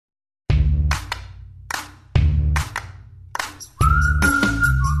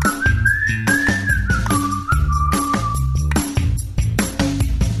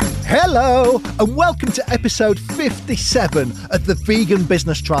Hello, and welcome to episode 57 of the Vegan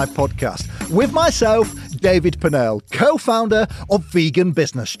Business Tribe podcast with myself, David Purnell, co-founder of Vegan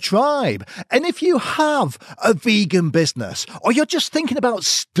Business Tribe. And if you have a vegan business or you're just thinking about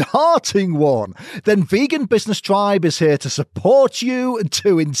starting one, then Vegan Business Tribe is here to support you and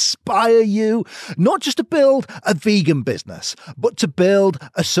to inspire you, not just to build a vegan business, but to build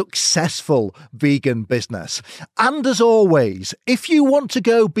a successful vegan business. And as always, if you want to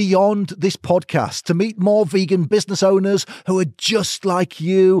go beyond this podcast to meet more vegan business owners who are just like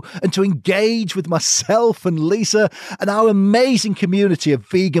you and to engage with myself and Lisa and our amazing community of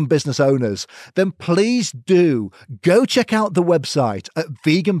vegan business owners, then please do go check out the website at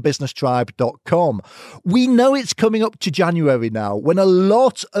veganbusinesstribe.com. We know it's coming up to January now when a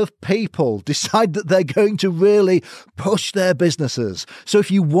lot of people decide that they're going to really push their businesses. So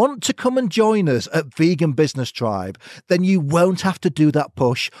if you want to come and join us at Vegan Business Tribe, then you won't have to do that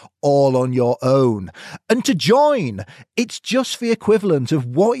push all on your own. And to join, it's just the equivalent of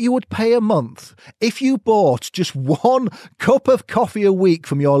what you would pay a month if you bought just one cup of coffee a week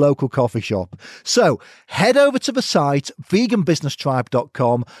from your local coffee shop. So head over to the site,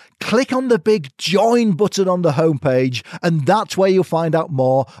 veganbusinesstribe.com, click on the big join button on the homepage, and that's where you'll find out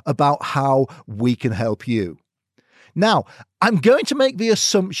more about how we can help you. Now, I'm going to make the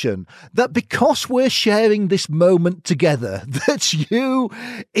assumption that because we're sharing this moment together, that you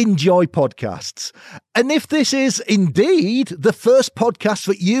enjoy podcasts. And if this is indeed the first podcast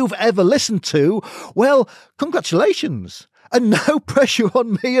that you've ever listened to, well, congratulations. And no pressure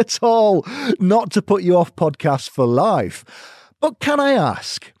on me at all not to put you off podcasts for life. But can I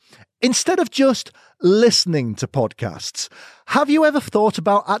ask, instead of just listening to podcasts, have you ever thought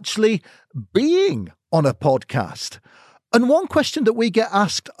about actually being on a podcast? And one question that we get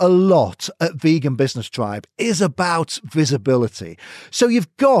asked a lot at Vegan Business Tribe is about visibility. So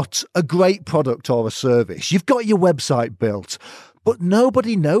you've got a great product or a service, you've got your website built, but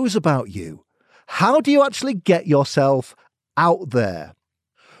nobody knows about you. How do you actually get yourself out there?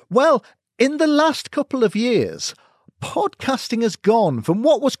 Well, in the last couple of years, podcasting has gone from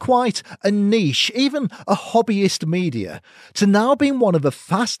what was quite a niche, even a hobbyist media, to now being one of the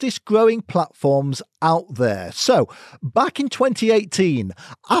fastest growing platforms out there. So back in 2018,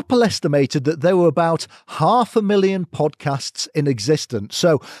 Apple estimated that there were about 500,000 podcasts in existence.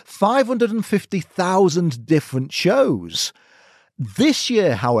 So 550,000 different shows. This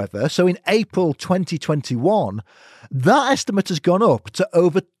year, however, so in April 2021, that estimate has gone up to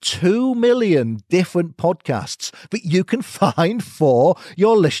over 2 million different podcasts that you can find for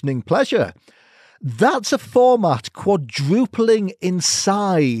your listening pleasure. That's a format quadrupling in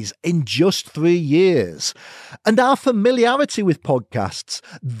size in just 3 years. And our familiarity with podcasts,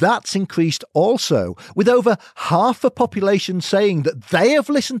 that's increased also, with over half the population saying that they have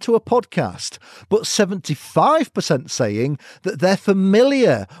listened to a podcast, but 75% saying that they're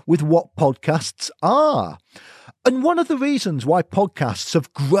familiar with what podcasts are. And one of the reasons why podcasts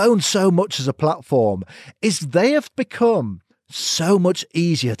have grown so much as a platform is they have become so much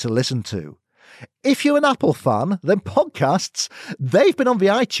easier to listen to. If you're an Apple fan, then podcasts, they've been on the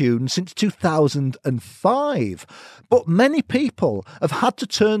iTunes since 2005. But many people have had to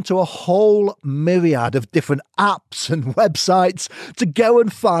turn to a whole myriad of different apps and websites to go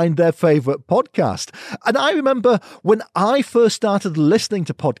and find their favourite podcast. And I remember when I first started listening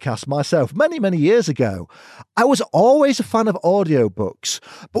to podcasts myself many, many years ago, I was always a fan of audiobooks.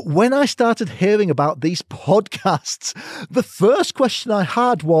 But when I started hearing about these podcasts, the first question I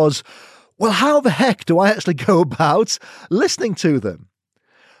had was, well, how the heck do I actually go about listening to them?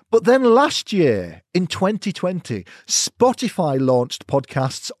 But then last year, in 2020, Spotify launched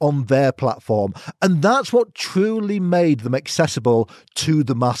podcasts on their platform, and that's what truly made them accessible to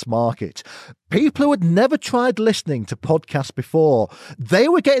the mass market. People who had never tried listening to podcasts before, they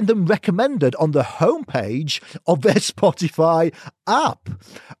were getting them recommended on the homepage of their Spotify app.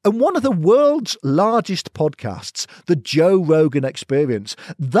 And one of the world's largest podcasts, the Joe Rogan Experience,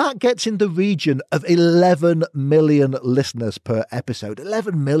 that gets in the region of 11 million listeners per episode.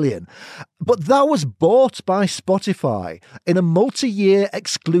 11 million. But that was bought by Spotify in a multi-year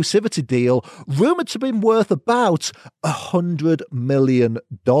exclusivity deal rumoured to be worth about $100 million.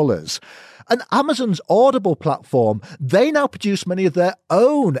 And Amazon's Audible platform, they now produce many of their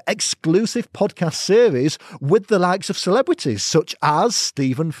own exclusive podcast series with the likes of celebrities such as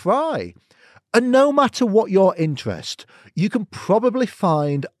Stephen Fry. And no matter what your interest, you can probably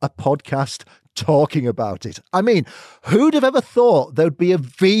find a podcast talking about it. I mean, who'd have ever thought there'd be a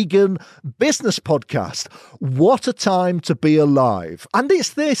vegan business podcast? What a time to be alive. And it's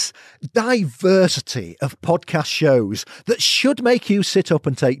this diversity of podcast shows that should make you sit up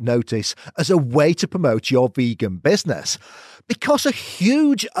and take notice as a way to promote your vegan business. Because a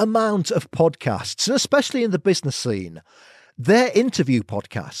huge amount of podcasts, and especially in the business scene, they're interview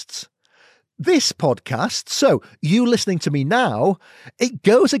podcasts. This podcast, so you listening to me now, it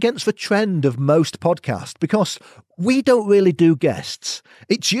goes against the trend of most podcasts because we don't really do guests.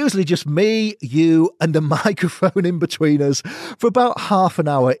 It's usually just me, you, and a microphone in between us for about half an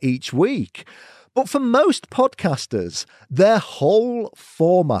hour each week. But for most podcasters, their whole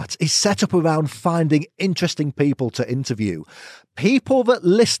format is set up around finding interesting people to interview. People that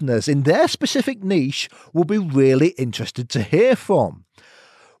listeners in their specific niche will be really interested to hear from.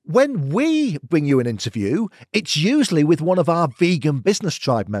 When we bring you an interview, it's usually with one of our Vegan Business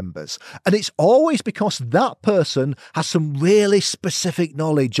Tribe members. And it's always because that person has some really specific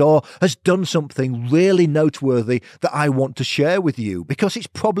knowledge or has done something really noteworthy that I want to share with you because it's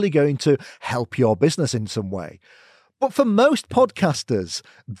probably going to help your business in some way. But for most podcasters,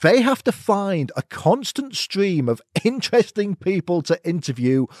 they have to find a constant stream of interesting people to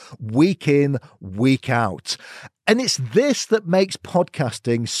interview week in, week out. And it's this that makes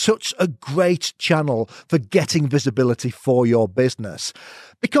podcasting such a great channel for getting visibility for your business.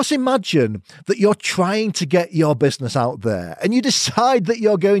 Because imagine that you're trying to get your business out there and you decide that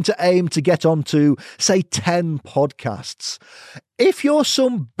you're going to aim to get onto, say, 10 podcasts. If you're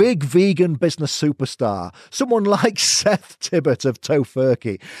some big vegan business superstar, someone like Seth Tibbott of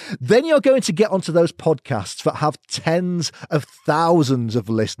Tofurkey, then you're going to get onto those podcasts that have tens of thousands of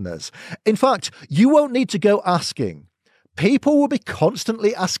listeners. In fact, you won't need to go asking. People will be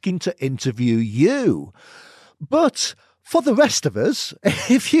constantly asking to interview you. But for the rest of us,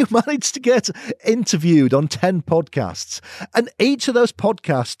 if you manage to get interviewed on 10 podcasts, and each of those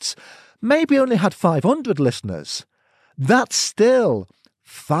podcasts maybe only had 500 listeners, that's still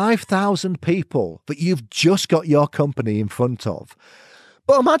 5,000 people that you've just got your company in front of.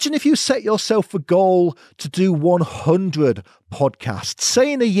 But imagine if you set yourself a goal to do 100 podcasts,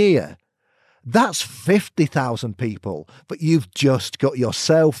 say in a year. That's 50,000 people that you've just got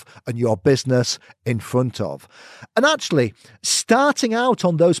yourself and your business in front of. And actually, starting out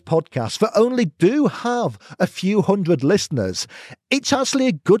on those podcasts that only do have a few hundred listeners, it's actually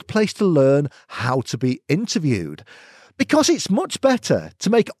a good place to learn how to be interviewed. Because it's much better to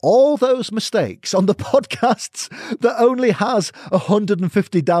make all those mistakes on the podcasts that only has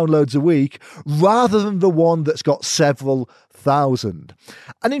 150 downloads a week rather than the one that's got several thousand.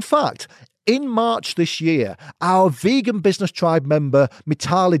 And in fact, in March this year, our Vegan Business Tribe member,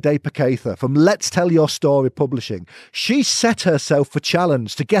 Mitali Depakatha from Let's Tell Your Story Publishing, she set herself a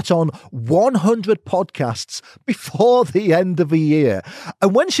challenge to get on 100 podcasts before the end of the year.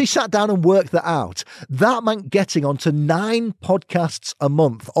 And when she sat down and worked that out, that meant getting onto 9 podcasts a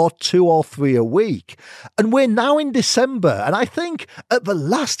month or 2 or 3 a week. And we're now in December, and I think at the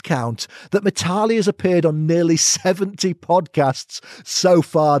last count that Mitali has appeared on nearly 70 podcasts so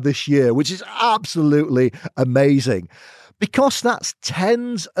far this year, which is absolutely amazing. Because that's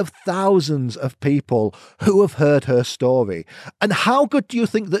tens of thousands of people who have heard her story. And how good do you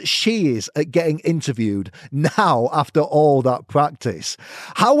think that she is at getting interviewed now after all that practice?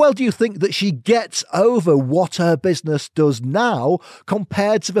 How well do you think that she gets over what her business does now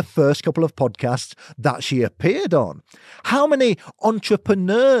compared to the first couple of podcasts that she appeared on? How many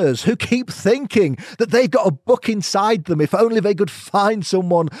entrepreneurs who keep thinking that they've got a book inside them if only they could find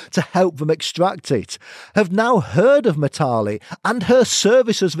someone to help them extract it, have now heard of Mitali and her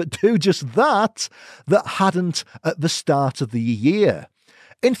services that do just that hadn't at the start of the year.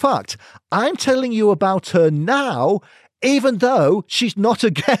 In fact, I'm telling you about her now, even though she's not a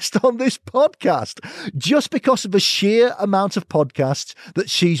guest on this podcast, just because of the sheer amount of podcasts that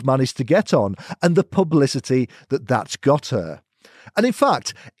she's managed to get on and the publicity that that's got her. And in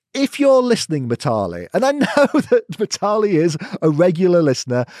fact, if you're listening, Mitali, and I know that Mitali is a regular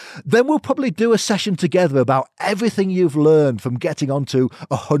listener, then we'll probably do a session together about everything you've learned from getting onto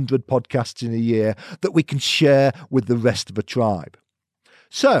 100 podcasts in a year that we can share with the rest of the tribe.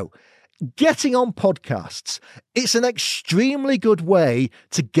 So, getting on podcasts, it's an extremely good way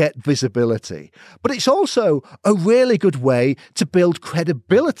to get visibility, but it's also a really good way to build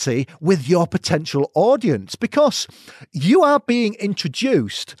credibility with your potential audience because you are being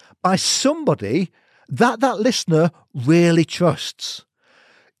introduced by somebody that listener really trusts.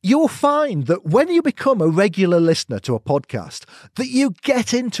 You'll find that when you become a regular listener to a podcast, that you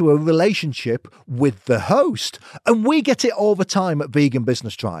get into a relationship with the host. And we get it all the time at Vegan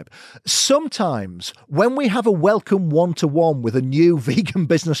Business Tribe. Sometimes when we have a welcome one-to-one with a new Vegan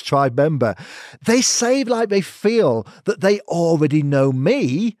Business Tribe member, they say like they feel that they already know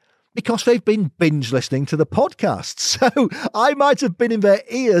me because they've been binge listening to the podcast. So I might have been in their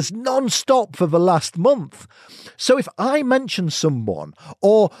ears non-stop for the last month. So if I mention someone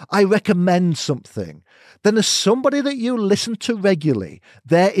or I recommend something, then as somebody that you listen to regularly,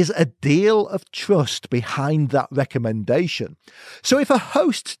 there is a deal of trust behind that recommendation. So if a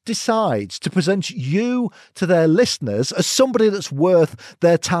host decides to present you to their listeners as somebody that's worth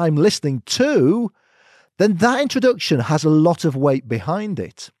their time listening to, then that introduction has a lot of weight behind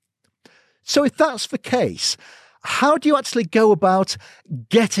it. So if that's the case, how do you actually go about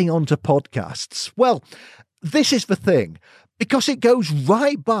getting onto podcasts? Well, this is the thing, because it goes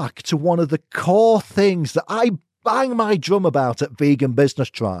right back to one of the core things that I bang my drum about at Vegan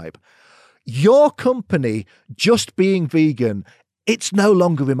Business Tribe. Your company just being vegan, it's no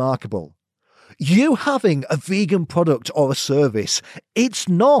longer remarkable. You having a vegan product or a service, it's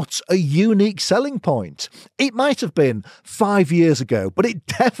not a unique selling point. It might have been 5 years ago, but it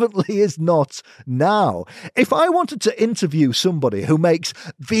definitely is not now. If I wanted to interview somebody who makes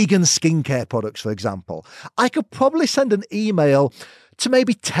vegan skincare products, for example, I could probably send an email to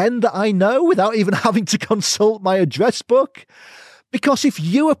maybe 10 that I know without even having to consult my address book. Because if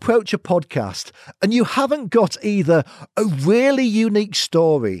you approach a podcast and you haven't got either a really unique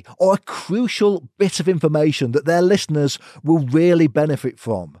story or a crucial bit of information that their listeners will really benefit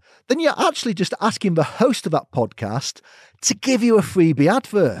from, then you're actually just asking the host of that podcast to give you a freebie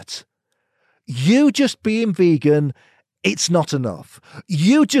advert. You just being vegan, it's not enough.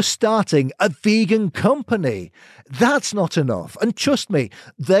 You just starting a vegan company, that's not enough. And trust me,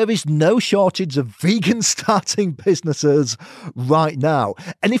 there is no shortage of vegan starting businesses right now.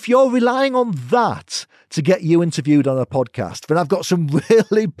 And if you're relying on that to get you interviewed on a podcast, then I've got some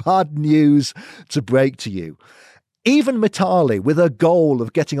really bad news to break to you. Even Mitali, with her goal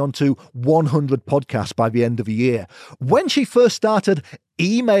of getting onto 100 podcasts by the end of the year, when she first started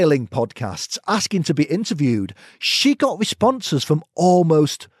emailing podcasts asking to be interviewed, she got responses from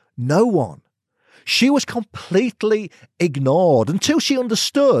almost no one. She was completely ignored until she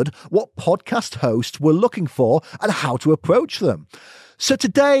understood what podcast hosts were looking for and how to approach them. So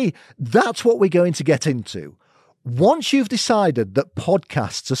today, that's what we're going to get into. Once you've decided that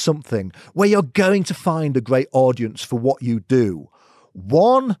podcasts are something where you're going to find a great audience for what you do,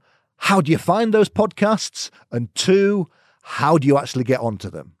 1, how do you find those podcasts? And 2, how do you actually get onto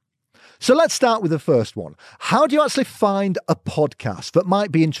them? So let's start with the first one. How do you actually find a podcast that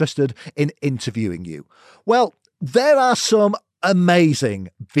might be interested in interviewing you? Well, there are some amazing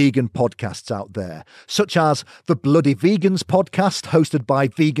vegan podcasts out there, such as the Bloody Vegans podcast, hosted by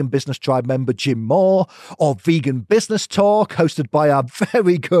Vegan Business Tribe member Jim Moore, or Vegan Business Talk, hosted by our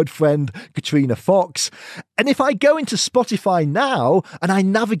very good friend Katrina Fox. And if I go into Spotify now and I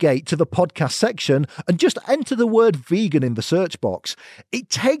navigate to the podcast section and just enter the word vegan in the search box, it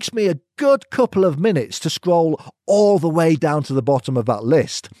takes me a good couple of minutes to scroll all the way down to the bottom of that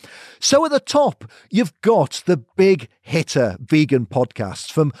list. So at the top, you've got the big hitter vegan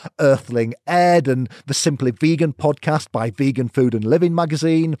podcasts from Earthling Ed and the Simply Vegan podcast by Vegan Food and Living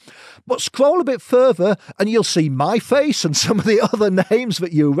magazine. But scroll a bit further and you'll see my face and some of the other names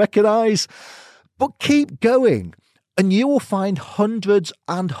that you recognise. But keep going, and you will find hundreds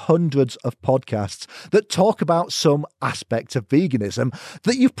and hundreds of podcasts that talk about some aspect of veganism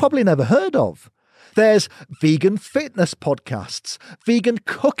that you've probably never heard of. There's vegan fitness podcasts, vegan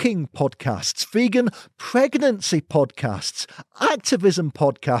cooking podcasts, vegan pregnancy podcasts, activism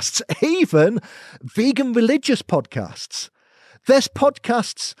podcasts, even vegan religious podcasts. There's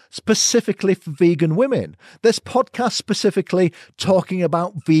podcasts specifically for vegan women. There's podcasts specifically talking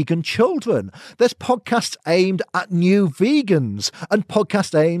about vegan children. There's podcasts aimed at new vegans and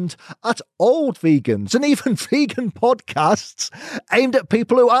podcasts aimed at old vegans, and even vegan podcasts aimed at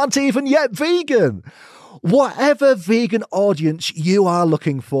people who aren't even yet vegan. Whatever vegan audience you are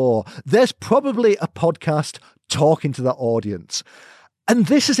looking for, there's probably a podcast talking to that audience. And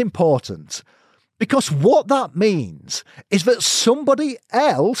this is important, because what that means is that somebody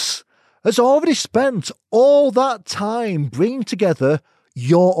else has already spent all that time bringing together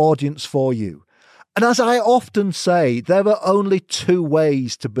your audience for you. And as I often say, there are only 2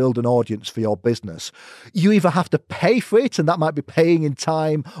 ways to build an audience for your business. You either have to pay for it, and that might be paying in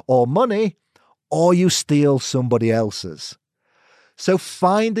time or money, or you steal somebody else's. So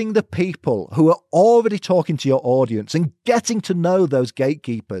finding the people who are already talking to your audience and getting to know those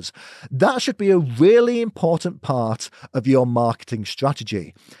gatekeepers, that should be a really important part of your marketing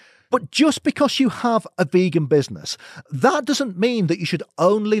strategy. But just because you have a vegan business, that doesn't mean that you should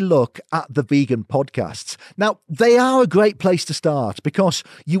only look at the vegan podcasts. Now, they are a great place to start because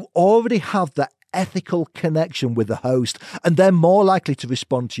you already have that ethical connection with the host and they're more likely to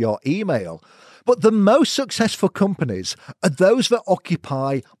respond to your email. But the most successful companies are those that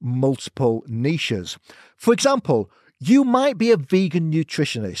occupy multiple niches. For example, you might be a vegan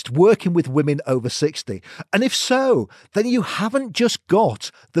nutritionist working with women over 60. And if so, then you haven't just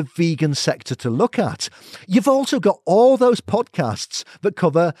got the vegan sector to look at. You've also got all those podcasts that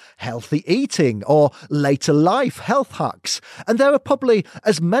cover healthy eating or later life health hacks. And there are probably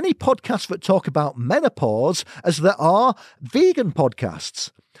as many podcasts that talk about menopause as there are vegan podcasts.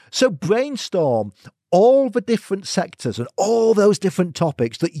 So brainstorm all the different sectors and all those different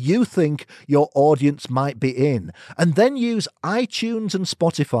topics that you think your audience might be in, and then use iTunes and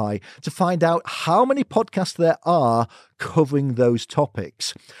Spotify to find out how many podcasts there are covering those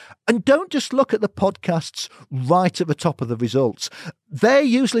topics. And don't just look at the podcasts right at the top of the results. They're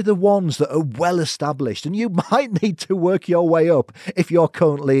usually the ones that are well established, and you might need to work your way up if you're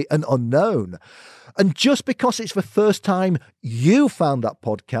currently an unknown. And just because it's the first time you found that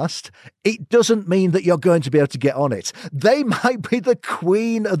podcast, it doesn't mean that you're going to be able to get on it. They might be the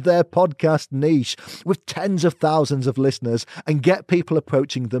queen of their podcast niche with tens of thousands of listeners and get people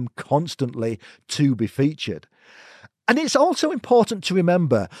approaching them constantly to be featured. And it's also important to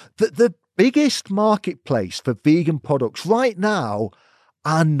remember that the biggest marketplace for vegan products right now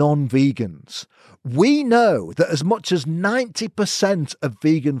are non-vegans. We know that as much as 90% of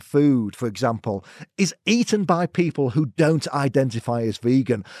vegan food, for example, is eaten by people who don't identify as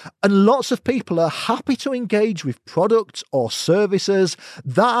vegan. And lots of people are happy to engage with products or services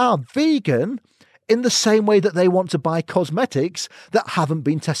that are vegan in the same way that they want to buy cosmetics that haven't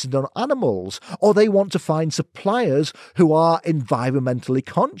been tested on animals, or they want to find suppliers who are environmentally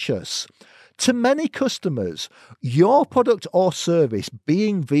conscious. To many customers, your product or service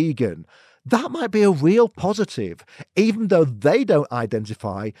being vegan, that might be a real positive, even though they don't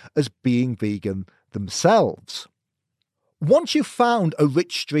identify as being vegan themselves. Once you've found a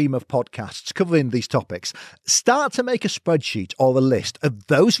rich stream of podcasts covering these topics, start to make a spreadsheet or a list of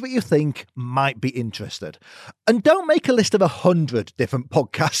those that you think might be interested. And don't make a list of 100 different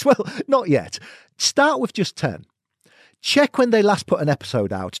podcasts. Well, not yet. Start with just 10. Check when they last put an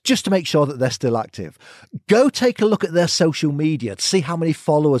episode out, just to make sure that they're still active. Go take a look at their social media to see how many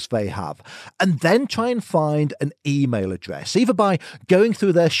followers they have, and then try and find an email address, either by going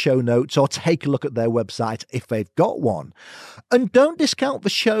through their show notes or take a look at their website if they've got one. And don't discount the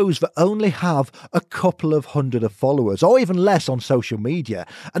shows that only have a couple of hundred of followers, or even less on social media,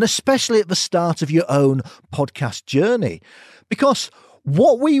 and especially at the start of your own podcast journey. Because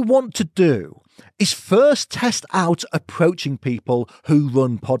what we want to do is first test out approaching people who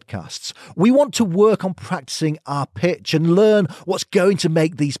run podcasts. We want to work on practicing our pitch and learn what's going to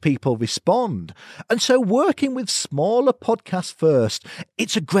make these people respond. And so working with smaller podcasts first,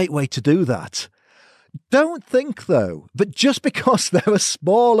 it's a great way to do that. Don't think, though, that just because they're a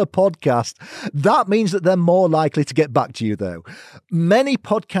smaller podcast, that means that they're more likely to get back to you, though. Many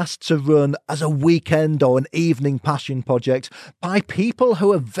podcasts are run as a weekend or an evening passion project by people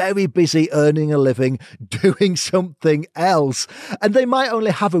who are very busy earning a living doing something else, and they might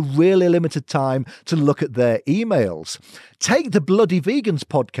only have a really limited time to look at their emails. Take the Bloody Vegans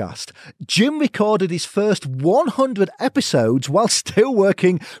podcast. Jim recorded his first 100 episodes while still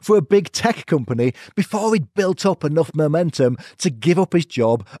working for a big tech company before he'd built up enough momentum to give up his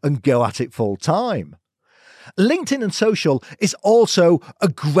job and go at it full time. LinkedIn and social is also a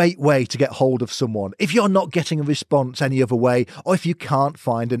great way to get hold of someone if you're not getting a response any other way, or if you can't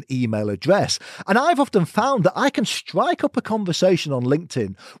find an email address. And I've often found that I can strike up a conversation on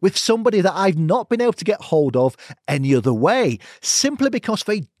LinkedIn with somebody that I've not been able to get hold of any other way, simply because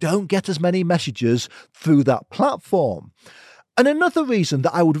they don't get as many messages through that platform. And another reason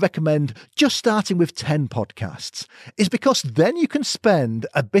that I would recommend just starting with 10 podcasts is because then you can spend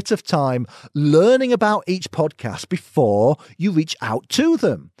a bit of time learning about each podcast before you reach out to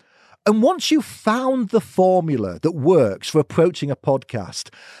them. And once you've found the formula that works for approaching a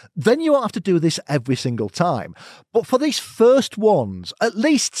podcast, then you won't have to do this every single time. But for these first ones, at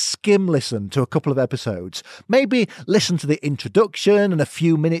least skim listen to a couple of episodes. Maybe listen to the introduction and a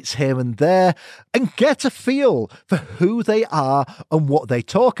few minutes here and there, and get a feel for who they are and what they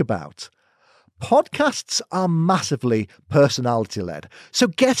talk about. Podcasts are massively personality-led, so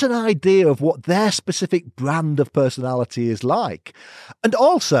get an idea of what their specific brand of personality is like. And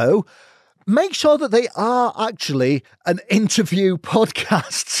also, make sure that they are actually an interview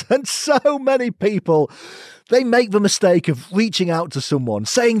podcast. And so many people, they make the mistake of reaching out to someone,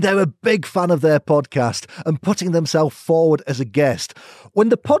 saying they're a big fan of their podcast and putting themselves forward as a guest, when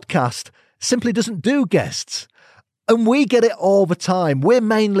the podcast simply doesn't do guests. And we get it all the time. We're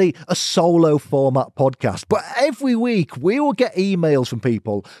mainly a solo format podcast, but every week we will get emails from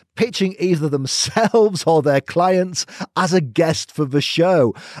people pitching either themselves or their clients as a guest for the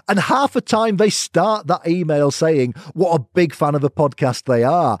show. And half the time they start that email saying what a big fan of the podcast they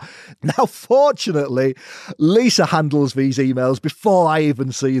are. Now, fortunately, Lisa handles these emails before I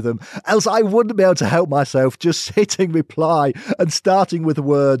even see them, else I wouldn't be able to help myself just hitting reply and starting with the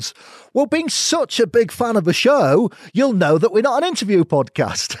words, well, being such a big fan of the show, you'll know that we're not an interview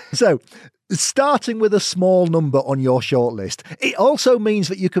podcast. So, starting with a small number on your shortlist, it also means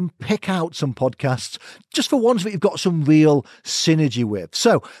that you can pick out some podcasts just for ones that you've got some real synergy with.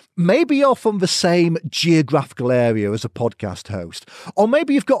 So maybe you're from the same geographical area as a podcast host, or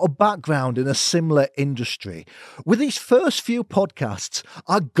maybe you've got a background in a similar industry. With these first few podcasts,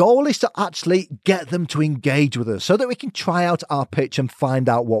 our goal is to actually get them to engage with us so that we can try out our pitch and find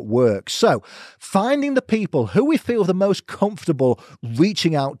out what works. So finding the people who we feel the most comfortable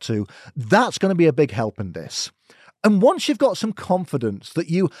reaching out to, that's going to be a big help in this. And once you've got some confidence that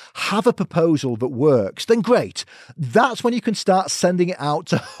you have a proposal that works, then great. That's when you can start sending it out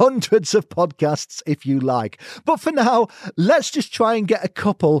to hundreds of podcasts if you like. But for now, let's just try and get a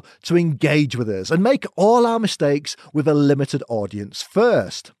couple to engage with us and make all our mistakes with a limited audience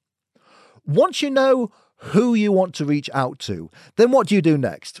first. Once you know who you want to reach out to, then what do you do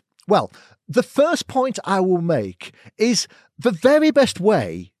next? Well, the first point I will make is the very best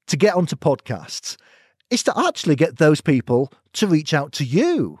way to get onto podcasts is to actually get those people to reach out to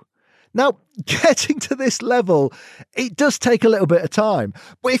you. Now, getting to this level, it does take a little bit of time.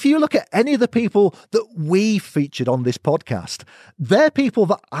 But if you look at any of the people that we featured on this podcast, they're people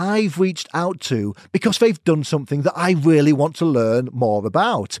that I've reached out to because they've done something that I really want to learn more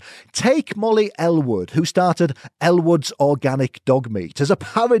about. Take Molly Elwood, who started Elwood's Organic Dog Meat as a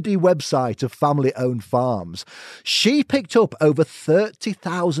parody website of family-owned farms. She picked up over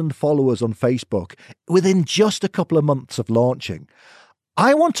 30,000 followers on Facebook within just a couple of months of launching.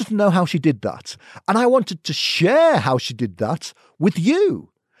 I wanted to know how she did that, and I wanted to share how she did that with you.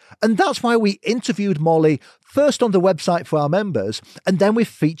 And that's why we interviewed Molly first on the website for our members, and then we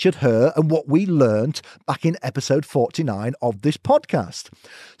featured her and what we learned back in episode 49 of this podcast.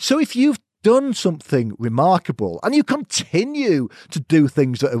 So if you've done something remarkable and you continue to do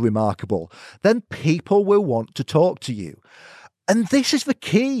things that are remarkable, then people will want to talk to you. And this is the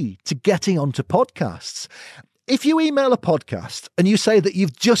key to getting onto podcasts. If you email a podcast and you say that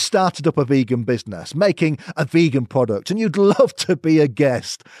you've just started up a vegan business, making a vegan product, and you'd love to be a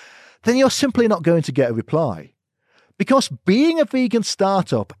guest, then you're simply not going to get a reply. Because being a vegan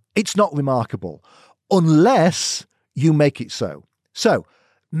startup, it's not remarkable, unless you make it so. So,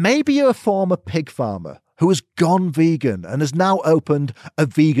 maybe you're a former pig farmer who has gone vegan and has now opened a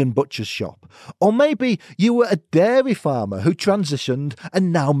vegan butcher's shop. Or maybe you were a dairy farmer who transitioned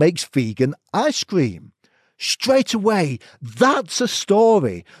and now makes vegan ice cream. Straight away, that's a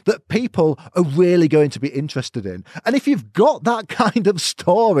story that people are really going to be interested in. And if you've got that kind of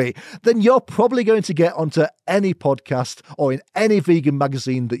story, then you're probably going to get onto any podcast or in any vegan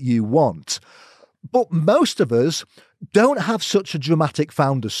magazine that you want. But most of us don't have such a dramatic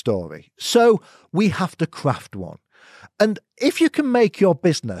founder story, so we have to craft one. And if you can make your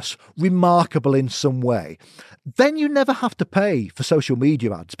business remarkable in some way, then you never have to pay for social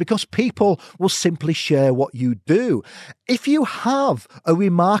media ads because people will simply share what you do. If you have a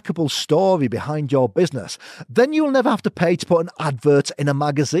remarkable story behind your business, then you'll never have to pay to put an advert in a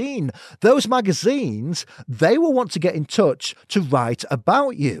magazine. Those magazines, they will want to get in touch to write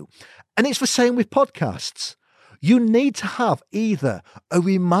about you. And it's the same with podcasts. You need to have either a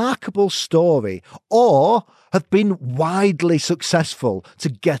remarkable story or have been widely successful to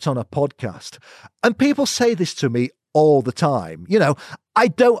get on a podcast. And people say this to me all the time. You know, I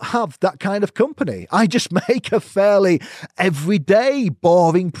don't have that kind of company. I just make a fairly everyday,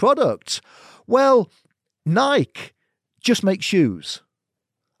 boring product. Well, Nike just make shoes.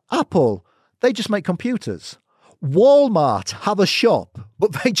 Apple, they just make computers. Walmart have a shop,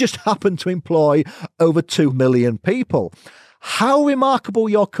 but they just happen to employ over 2 million people. How remarkable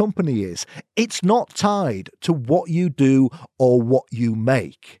your company is, it's not tied to what you do or what you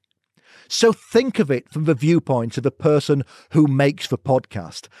make. So think of it from the viewpoint of the person who makes the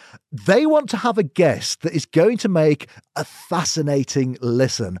podcast. They want to have a guest that is going to make a fascinating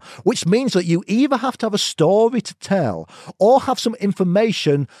listen, which means that you either have to have a story to tell or have some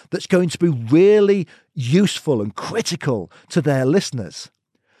information that's going to be really useful and critical to their listeners.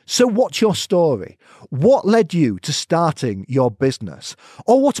 So what's your story? What led you to starting your business?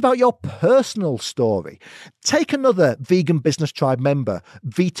 Or what about your personal story? Take another Vegan Business Tribe member,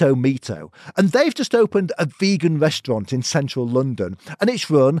 Vito Mito, and they've just opened a vegan restaurant in central London, and it's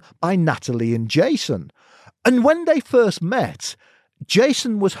run by Natalie and Jason. And when they first met,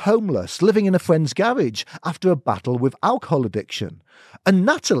 Jason was homeless, living in a friend's garage after a battle with alcohol addiction, and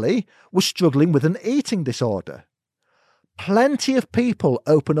Natalie was struggling with an eating disorder. Plenty of people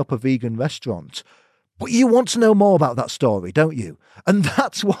open up a vegan restaurant, but you want to know more about that story, don't you? And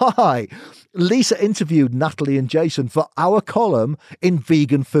that's why Lisa interviewed Natalie and Jason for our column in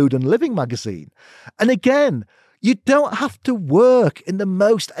Vegan Food and Living magazine. And again, you don't have to work in the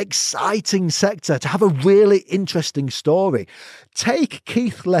most exciting sector to have a really interesting story. Take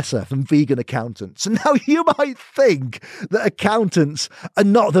Keith Lesser from Vegan Accountants. And now you might think that accountants are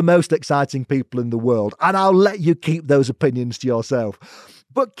not the most exciting people in the world, and I'll let you keep those opinions to yourself.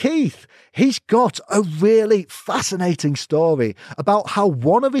 But Keith, he's got a really fascinating story about how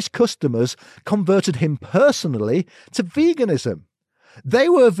one of his customers converted him personally to veganism. They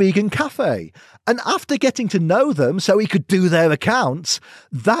were a vegan cafe, and after getting to know them so he could do their accounts,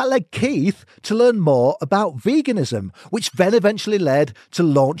 that led Keith to learn more about veganism, which then eventually led to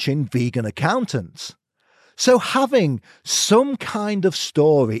launching Vegan Accountants. So having some kind of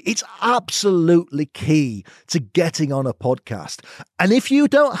story, it's absolutely key to getting on a podcast. And if you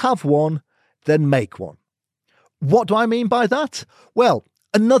don't have one, then make one. What do I mean by that? Well,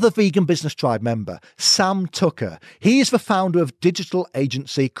 another Vegan Business Tribe member, Sam Tucker, he is the founder of digital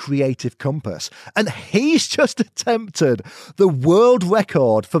agency Creative Compass, and he's just attempted the world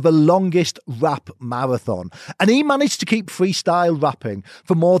record for the longest rap marathon, and he managed to keep freestyle rapping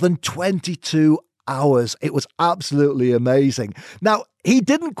for more than 22 hours. It was absolutely amazing. Now, he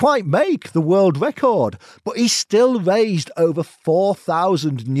didn't quite make the world record, but he still raised over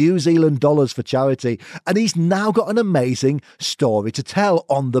 4,000 New Zealand dollars for charity, and he's now got an amazing story to tell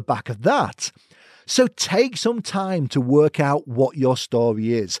on the back of that. So take some time to work out what your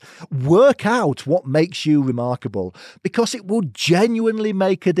story is. Work out what makes you remarkable, because it will genuinely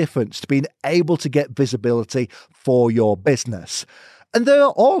make a difference to being able to get visibility for your business. And there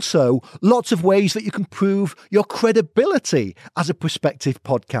are also lots of ways that you can prove your credibility as a prospective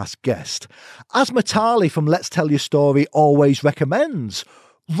podcast guest. As Matali from Let's Tell Your Story always recommends,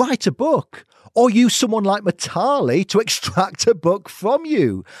 write a book, or use someone like Matali to extract a book from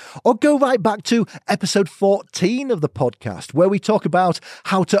you. Or go right back to episode 14 of the podcast, where we talk about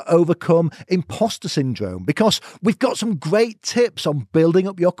how to overcome imposter syndrome, because we've got some great tips on building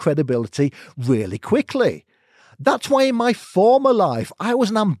up your credibility really quickly. That's why in my former life, I was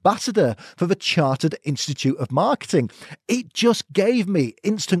an ambassador for the Chartered Institute of Marketing. It just gave me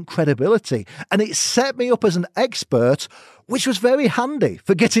instant credibility, and it set me up as an expert, which was very handy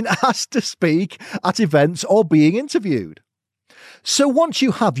for getting asked to speak at events or being interviewed. So once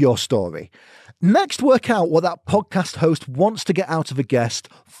you have your story, next work out what that podcast host wants to get out of a guest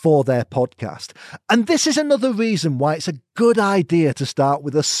for their podcast. And this is another reason why it's a good idea to start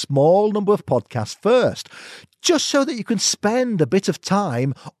with a small number of podcasts first, just so that you can spend a bit of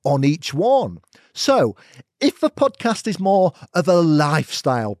time on each one. So, if the podcast is more of a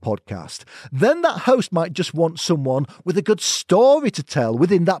lifestyle podcast, then that host might just want someone with a good story to tell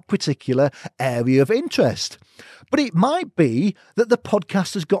within that particular area of interest. But it might be that the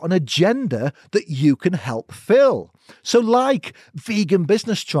podcast has got an agenda that you can help fill. So like Vegan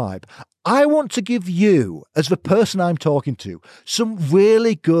Business Tribe, I want to give you, as the person I'm talking to, some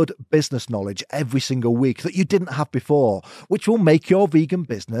really good business knowledge every single week that you didn't have before, which will make your vegan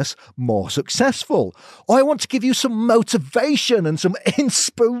business more successful. Or I want to give you some motivation and some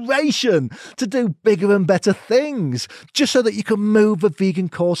inspiration to do bigger and better things, just so that you can move the vegan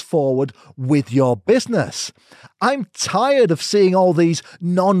cause forward with your business. I'm tired of seeing all these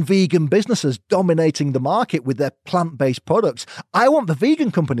non-vegan businesses dominating the market with their plant-based products. I want the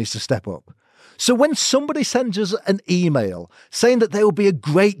vegan companies to step up. So when somebody sends us an email saying that they will be a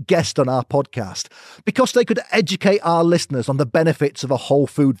great guest on our podcast because they could educate our listeners on the benefits of a whole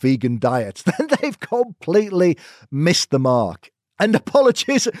food vegan diet, then they've completely missed the mark. And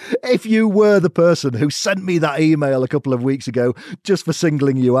apologies if you were the person who sent me that email a couple of weeks ago just for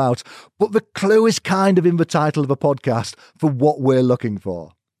singling you out. But the clue is kind of in the title of a podcast for what we're looking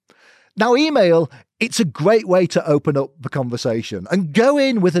for. Now, email, it's a great way to open up the conversation and go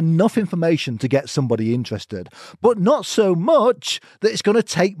in with enough information to get somebody interested, but not so much that it's going to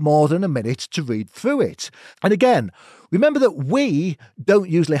take more than a minute to read through it. And again, remember that we don't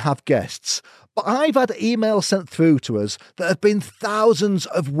usually have guests, but I've had emails sent through to us that have been thousands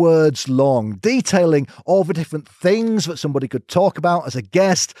of words long, detailing all the different things that somebody could talk about as a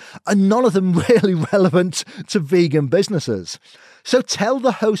guest, and none of them really relevant to vegan businesses. So tell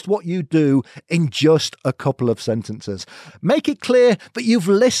the host what you do in just a couple of sentences. Make it clear that you've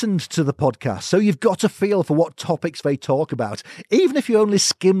listened to the podcast, so you've got a feel for what topics they talk about, even if you only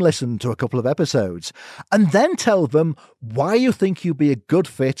skim listen to a couple of episodes. And then tell them why you think you'd be a good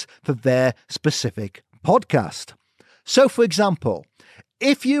fit for their specific podcast. So, for example,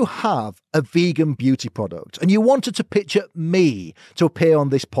 if you have a vegan beauty product and you wanted to pitch at me to appear on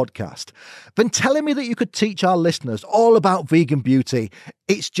this podcast, then telling me that you could teach our listeners all about vegan beauty,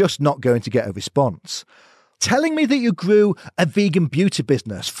 it's just not going to get a response. Telling me that you grew a vegan beauty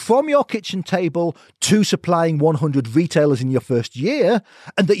business from your kitchen table to supplying 100 retailers in your first year,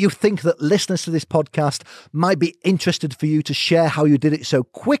 and that you think that listeners to this podcast might be interested for you to share how you did it so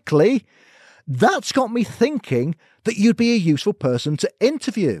quickly, that's got me thinking that you'd be a useful person to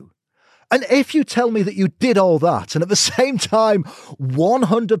interview. And if you tell me that you did all that, and at the same time,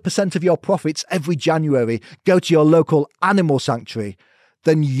 100% of your profits every January go to your local animal sanctuary,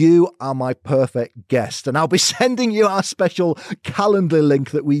 then you are my perfect guest. And I'll be sending you our special calendar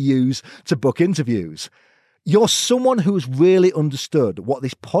link that we use to book interviews. You're someone who's really understood what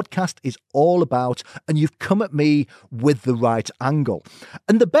this podcast is all about, and you've come at me with the right angle.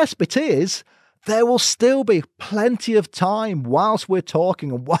 And the best bit is, there will still be plenty of time whilst we're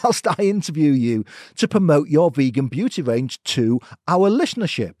talking and whilst I interview you to promote your vegan beauty range to our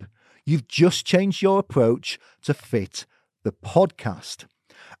listenership. You've just changed your approach to fit the podcast.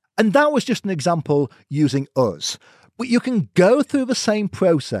 And that was just an example using us. But you can go through the same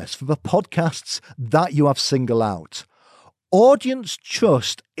process for the podcasts that you have singled out. Audience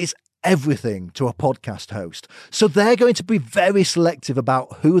trust is everything to a podcast host. So they're going to be very selective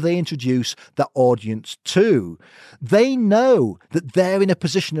about who they introduce that audience to. They know that they're in a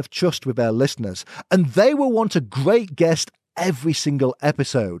position of trust with their listeners, and they will want a great guest every single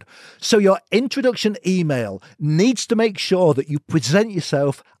episode. So your introduction email needs to make sure that you present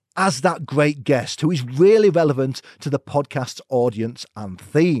yourself as that great guest who is really relevant to the podcast's audience and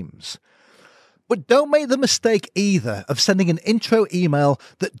themes. But don't make the mistake either of sending an intro email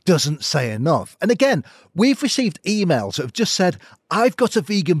that doesn't say enough. And again, we've received emails that have just said, I've got a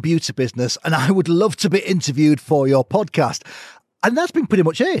vegan beauty business and I would love to be interviewed for your podcast. And that's been pretty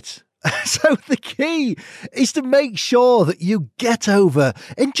much it. So the key is to make sure that you get over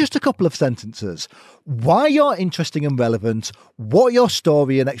in just a couple of sentences why you're interesting and relevant, what your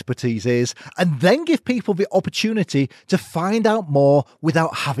story and expertise is, and then give people the opportunity to find out more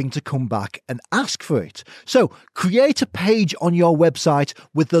without having to come back and ask for it. So create a page on your website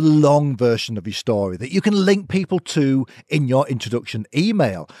with the long version of your story that you can link people to in your introduction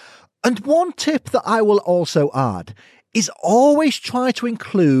email. And one tip that I will also add is always try to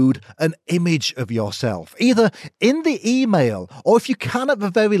include an image of yourself, either in the email or, if you can at the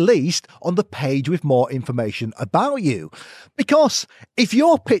very least, on the page with more information about you. Because if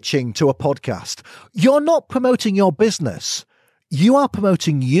you're pitching to a podcast, you're not promoting your business, you are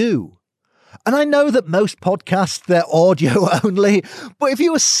promoting you. And I know that most podcasts, they're audio only, but if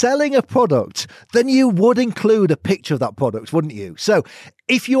you were selling a product, then you would include a picture of that product, wouldn't you? So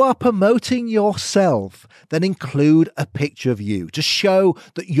if you are promoting yourself, then include a picture of you to show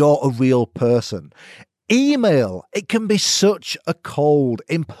that you're a real person. Email, it can be such a cold,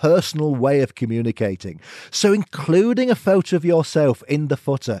 impersonal way of communicating. So including a photo of yourself in the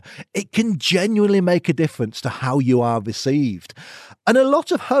footer, it can genuinely make a difference to how you are received. And a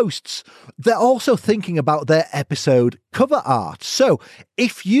lot of hosts, they're also thinking about their episode cover art. So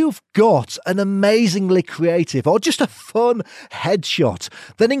if you've got an amazingly creative or just a fun headshot,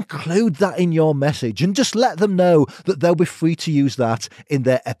 then include that in your message and just let them know that they'll be free to use that in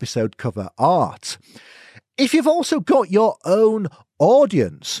their episode cover art. If you've also got your own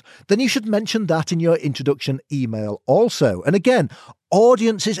audience, then you should mention that in your introduction email also. And again,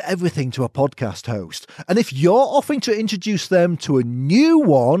 audience is everything to a podcast host. And if you're offering to introduce them to a new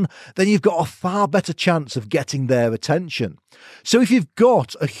one, then you've got a far better chance of getting their attention. So if you've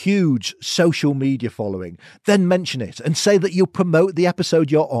got a huge social media following, then mention it and say that you'll promote the episode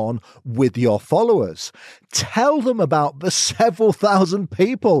you're on with your followers. Tell them about the several thousand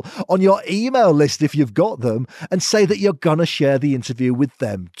people on your email list if you've got them, and say that you're going to share the interview with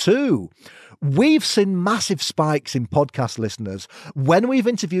them too. We've seen massive spikes in podcast listeners when we've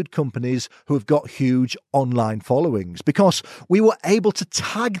interviewed companies who have got huge online followings because we were able to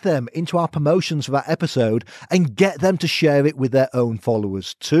tag them into our promotions for that episode and get them to share it with their own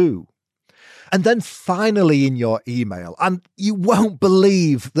followers too. And then finally in your email, and you won't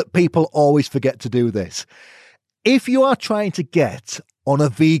believe that people always forget to do this, if you are trying to get on a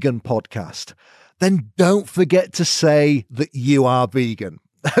vegan podcast, then don't forget to say that you are vegan.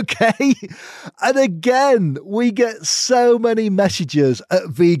 Okay? And again, we get so many messages at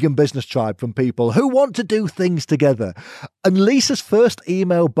Vegan Business Tribe from people who want to do things together. And Lisa's first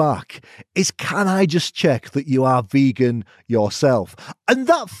email back is, can I just check that you are vegan yourself? And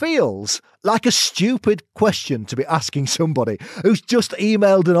that feels like a stupid question to be asking somebody who's just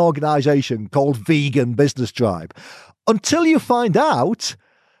emailed an organisation called Vegan Business Tribe, until you find out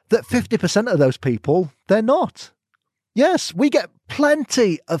that 50% of those people, they're not. Yes, we get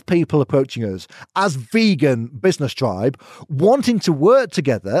plenty of people approaching us as Vegan Business Tribe wanting to work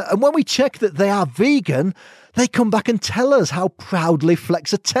together. And when we check that they are vegan, they come back and tell us how proudly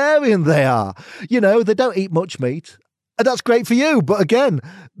flexitarian they are. You know, they don't eat much meat. And that's great for you. But again,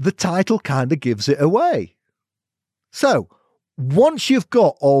 the title kind of gives it away. So once you've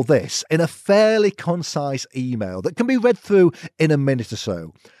got all this in a fairly concise email that can be read through in a minute or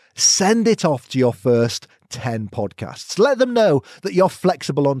so, send it off to your first 10 podcasts. Let them know that you're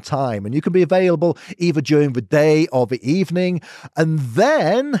flexible on time and you can be available either during the day or the evening. And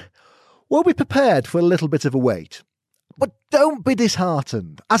then we'll be prepared for a little bit of a wait. But don't be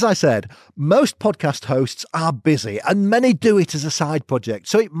disheartened. As I said, most podcast hosts are busy and many do it as a side project.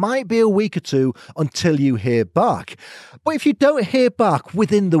 So it might be a week or two until you hear back. But if you don't hear back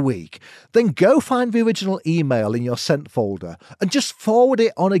within the week, then go find the original email in your sent folder and just forward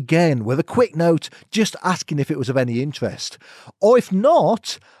it on again with a quick note just asking if it was of any interest. Or if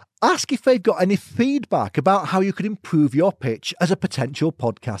not, ask if they've got any feedback about how you could improve your pitch as a potential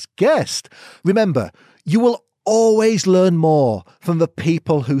podcast guest. Remember, you will always learn more from the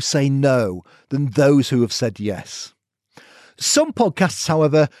people who say no than those who have said yes. Some podcasts,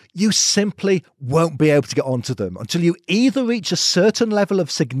 however, you simply won't be able to get onto them until you either reach a certain level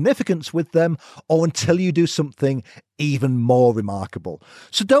of significance with them or until you do something even more remarkable.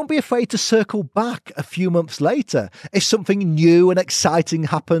 So don't be afraid to circle back a few months later if something new and exciting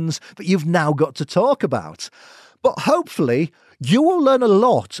happens that you've now got to talk about. But hopefully, you will learn a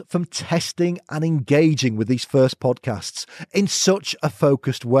lot from testing and engaging with these first podcasts in such a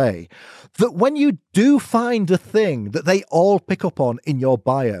focused way that when you do find the thing that they all pick up on in your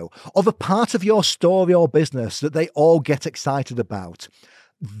bio, or the part of your story or business that they all get excited about,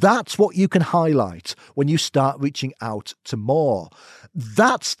 that's what you can highlight when you start reaching out to more.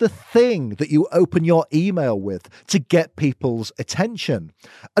 That's the thing that you open your email with to get people's attention.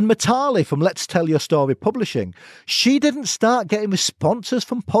 And Matali from Let's Tell Your Story Publishing, she didn't start getting responses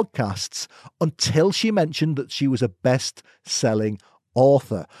from podcasts until she mentioned that she was a best-selling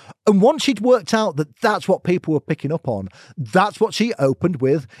author. And once she'd worked out that that's what people were picking up on, that's what she opened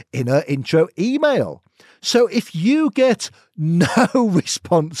with in her intro email. So if you get no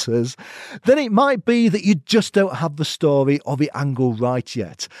responses, then it might be that you just don't have the story or the angle right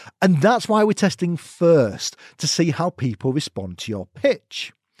yet. And that's why we're testing first to see how people respond to your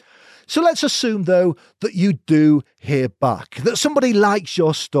pitch. So let's assume, though, that you do hear back, that somebody likes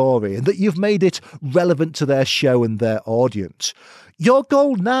your story and that you've made it relevant to their show and their audience. Your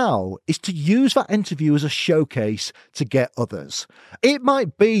goal now is to use that interview as a showcase to get others. It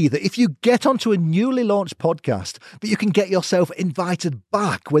might be that if you get onto a newly launched podcast, that you can get yourself invited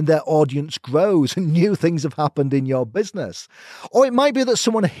back when their audience grows and new things have happened in your business. Or it might be that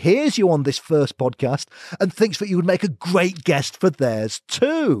someone hears you on this first podcast and thinks that you would make a great guest for theirs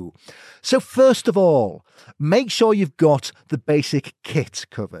too. So first of all, make sure you've got the basic kit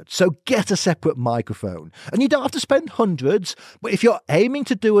covered. So get a separate microphone. And you don't have to spend hundreds, but if you're aiming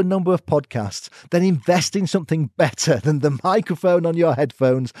to do a number of podcasts, then invest in something better than the microphone on your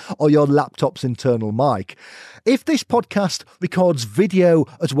headphones or your laptop's internal mic. If this podcast records video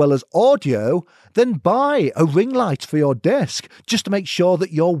as well as audio, then buy a ring light for your desk just to make sure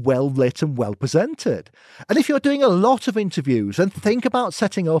that you're well lit and well presented. And if you're doing a lot of interviews, then think about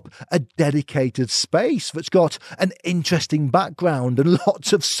setting up a dedicated space that's got an interesting background and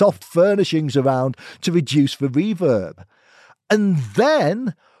lots of soft furnishings around to reduce the reverb. And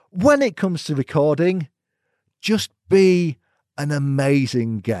then, when it comes to recording, just be an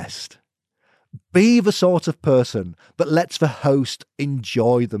amazing guest. Be the sort of person that lets the host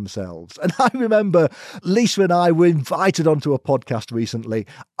enjoy themselves. And I remember Lisa and I were invited onto a podcast recently,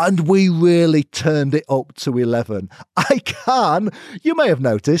 and we really turned it up to 11. I can, you may have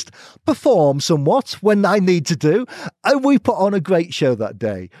noticed, perform somewhat when I need to do, and we put on a great show that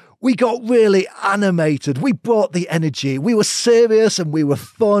day. We got really animated. We brought the energy. We were serious and we were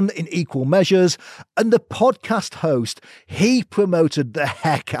fun in equal measures. And the podcast host, he promoted the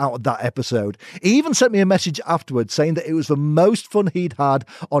heck out of that episode. He even sent me a message afterwards saying that it was the most fun he'd had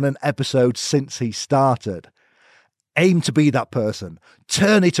on an episode since he started. Aim to be that person.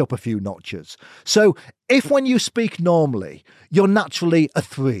 Turn it up a few notches. So if when you speak normally, you're naturally a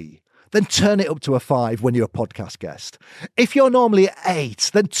 3, then turn it up to a 5 when you're a podcast guest. If you're normally at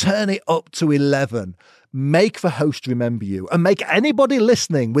 8, then turn it up to 11. Make the host remember you and make anybody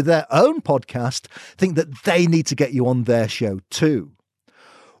listening with their own podcast think that they need to get you on their show too.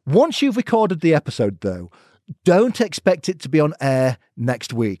 Once you've recorded the episode though, don't expect it to be on air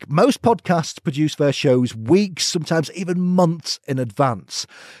next week. Most podcasts produce their shows weeks, sometimes even months in advance.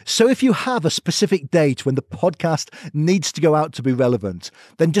 So if you have a specific date when the podcast needs to go out to be relevant,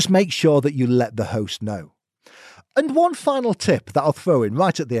 then just make sure that you let the host know. And one final tip that I'll throw in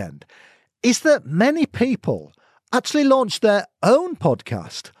right at the end is that many people actually launch their own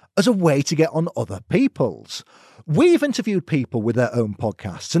podcast as a way to get on other people's. We've interviewed people with their own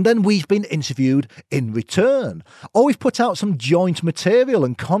podcasts, and then we've been interviewed in return. Or we've put out some joint material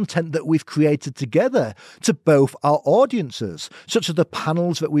and content that we've created together to both our audiences, such as the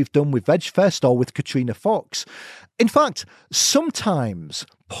panels that we've done with VegFest or with Katrina Fox. In fact, sometimes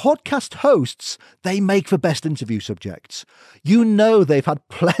podcast hosts, they make the best interview subjects. You know they've had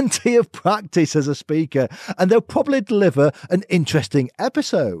plenty of practice as a speaker, and they'll probably deliver an interesting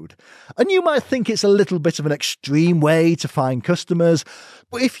episode. And you might think it's a little bit of an extreme way to find customers,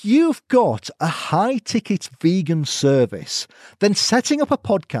 but if you've got a high-ticket vegan service, then setting up a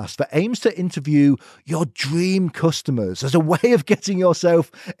podcast that aims to interview your dream customers as a way of getting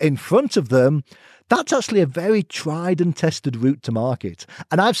yourself in front of them, that's actually a very tried and tested route to market.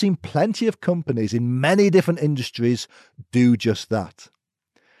 And I've seen plenty of companies in many different industries do just that.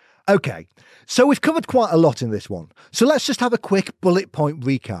 Okay, so we've covered quite a lot in this one. So let's just have a quick bullet point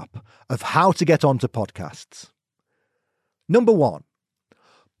recap of how to get onto podcasts. Number 1.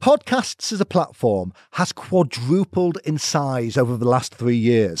 Podcasts as a platform has quadrupled in size over the last 3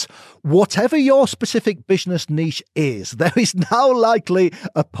 years. Whatever your specific business niche is, there is now likely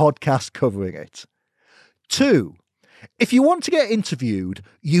a podcast covering it. 2, if you want to get interviewed,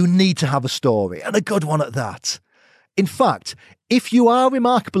 you need to have a story, and a good one at that. In fact, if you are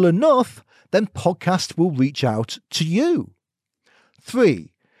remarkable enough, then podcasts will reach out to you.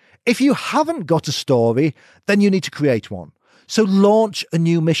 3, if you haven't got a story, then you need to create one. So launch a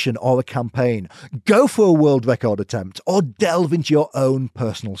new mission or a campaign, go for a world record attempt, or delve into your own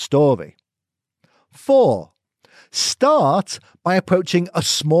personal story. 4, start by approaching a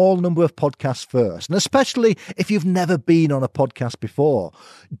small number of podcasts first, and especially if you've never been on a podcast before.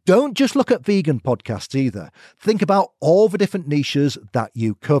 Don't just look at vegan podcasts either. Think about all the different niches that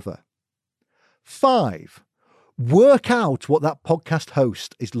you cover. 5, work out what that podcast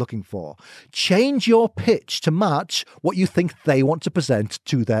host is looking for. Change your pitch to match what you think they want to present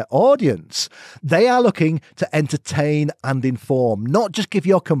to their audience. They are looking to entertain and inform, not just give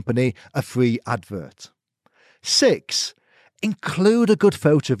your company a free advert. 6, include a good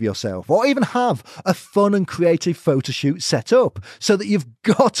photo of yourself, or even have a fun and creative photo shoot set up so that you've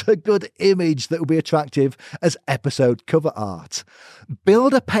got a good image that will be attractive as episode cover art.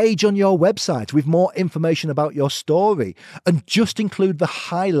 Build a page on your website with more information about your story, and just include the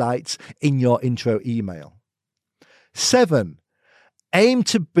highlights in your intro email. 7, aim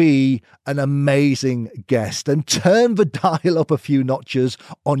to be an amazing guest and turn the dial up a few notches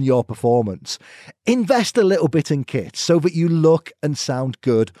on your performance. Invest a little bit in kit so that you look and sound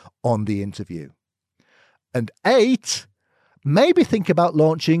good on the interview. And 8, maybe think about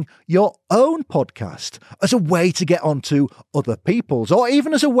launching your own podcast as a way to get onto other people's, or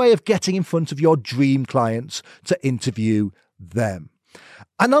even as a way of getting in front of your dream clients to interview them.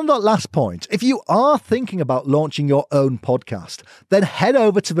 And on that last point, if you are thinking about launching your own podcast, then head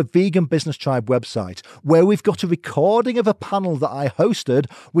over to the Vegan Business Tribe website, where we've got a recording of a panel that I hosted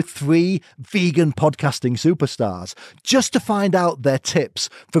with 3 vegan podcasting superstars, just to find out their tips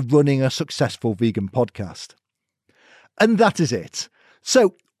for running a successful vegan podcast. And that is it.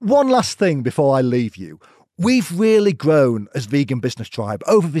 So one last thing before I leave you. We've really grown as Vegan Business Tribe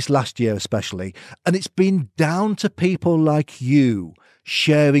over this last year especially, and it's been down to people like you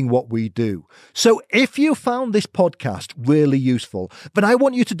sharing what we do. So if you found this podcast really useful, then I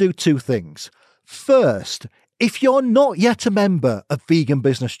want you to do two things. First, if you're not yet a member of Vegan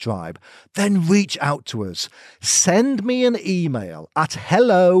Business Tribe, then reach out to us. Send me an email at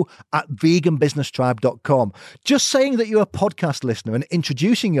hello@veganbusinesstribe.com, just saying that you're a podcast listener and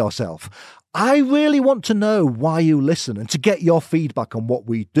introducing yourself. I really want to know why you listen and to get your feedback on what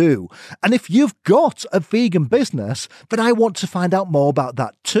we do. And if you've got a vegan business, then I want to find out more about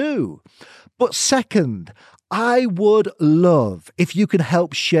that too. But second, I would love if you can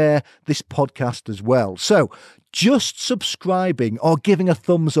help share this podcast as well. So just subscribing or giving a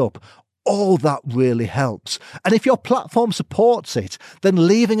thumbs up, all that really helps. And if your platform supports it, then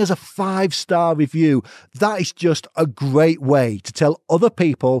leaving us a 5-star review. That is just a great way to tell other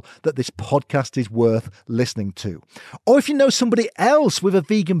people that this podcast is worth listening to. Or if you know somebody else with a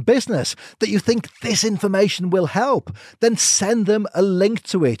vegan business that you think this information will help, then send them a link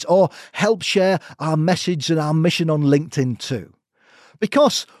to it or help share our message and our mission on LinkedIn too.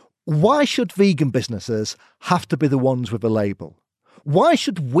 Because why should vegan businesses have to be the ones with a label? Why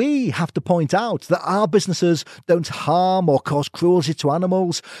should we have to point out that our businesses don't harm or cause cruelty to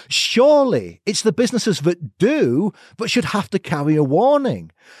animals? Surely it's the businesses that do that should have to carry a warning.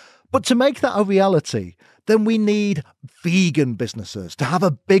 But to make that a reality, then we need vegan businesses to have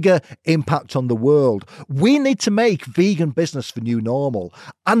a bigger impact on the world. We need to make vegan business the new normal.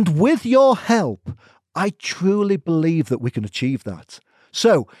 And with your help, I truly believe that we can achieve that.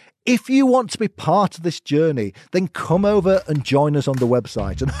 So, if you want to be part of this journey, then come over and join us on the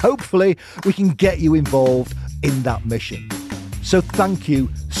website and hopefully we can get you involved in that mission. So thank you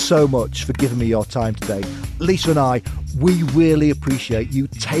so much for giving me your time today. Lisa and I, we really appreciate you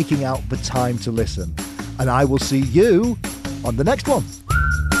taking out the time to listen. And I will see you on the next one.